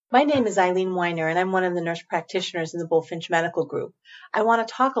My name is Eileen Wyner, and I'm one of the nurse practitioners in the Bulfinch Medical Group. I want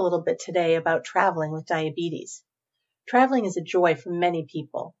to talk a little bit today about traveling with diabetes. Traveling is a joy for many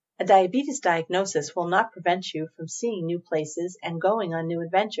people. A diabetes diagnosis will not prevent you from seeing new places and going on new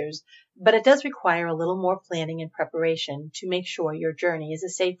adventures, but it does require a little more planning and preparation to make sure your journey is a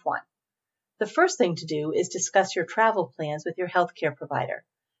safe one. The first thing to do is discuss your travel plans with your healthcare provider.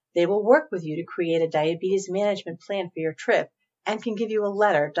 They will work with you to create a diabetes management plan for your trip and can give you a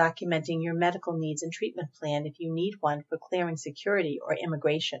letter documenting your medical needs and treatment plan if you need one for clearing security or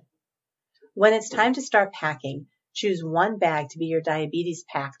immigration. When it's time to start packing, choose one bag to be your diabetes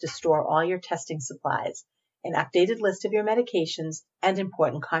pack to store all your testing supplies, an updated list of your medications, and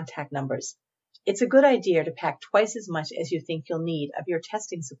important contact numbers. It's a good idea to pack twice as much as you think you'll need of your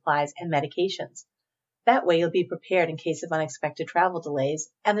testing supplies and medications. That way you'll be prepared in case of unexpected travel delays,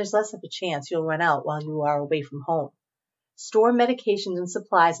 and there's less of a chance you'll run out while you are away from home. Store medications and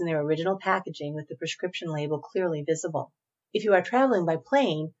supplies in their original packaging with the prescription label clearly visible. If you are traveling by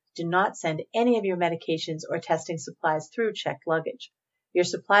plane, do not send any of your medications or testing supplies through checked luggage. Your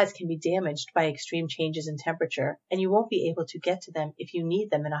supplies can be damaged by extreme changes in temperature, and you won't be able to get to them if you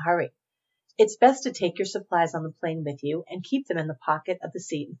need them in a hurry. It's best to take your supplies on the plane with you and keep them in the pocket of the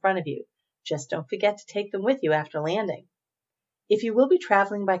seat in front of you. Just don't forget to take them with you after landing. If you will be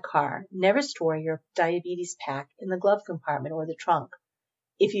traveling by car, never store your diabetes pack in the glove compartment or the trunk.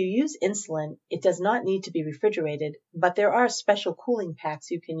 If you use insulin, it does not need to be refrigerated, but there are special cooling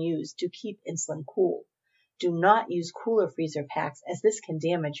packs you can use to keep insulin cool. Do not use cooler freezer packs as this can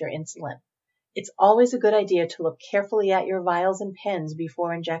damage your insulin. It's always a good idea to look carefully at your vials and pens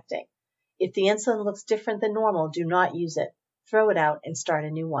before injecting. If the insulin looks different than normal, do not use it. Throw it out and start a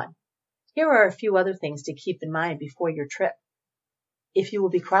new one. Here are a few other things to keep in mind before your trip. If you will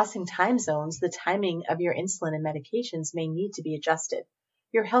be crossing time zones, the timing of your insulin and medications may need to be adjusted.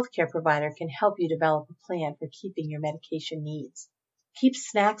 Your healthcare provider can help you develop a plan for keeping your medication needs. Keep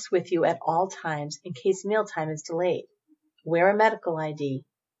snacks with you at all times in case mealtime is delayed. Wear a medical ID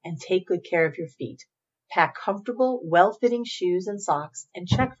and take good care of your feet. Pack comfortable, well-fitting shoes and socks and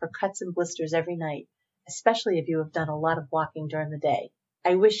check for cuts and blisters every night, especially if you have done a lot of walking during the day.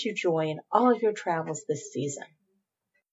 I wish you joy in all of your travels this season.